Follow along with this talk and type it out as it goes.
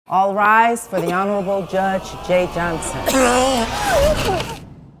All rise for the Honorable Judge Jay Johnson.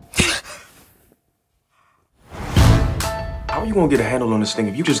 How are you gonna get a handle on this thing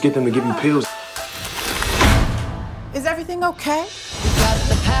if you just get them to give you pills? Is everything okay?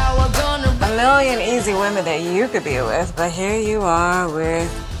 A million easy women that you could be with, but here you are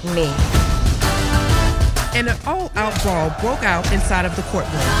with me. And an all-out brawl broke out inside of the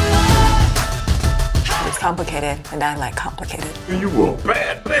courtroom. It's complicated, and I like complicated. You a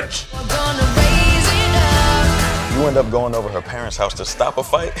bad bitch. You end up going over her parents' house to stop a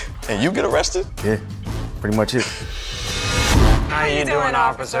fight, and you get arrested? Yeah, pretty much it. How you doing,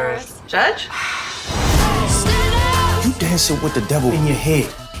 officers? Judge? You dancing with the devil in your head.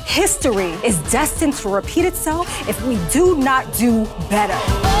 History is destined to repeat itself if we do not do better.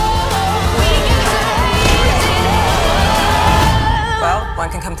 Well, one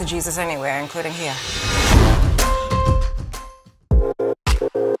can come to Jesus anywhere, including here.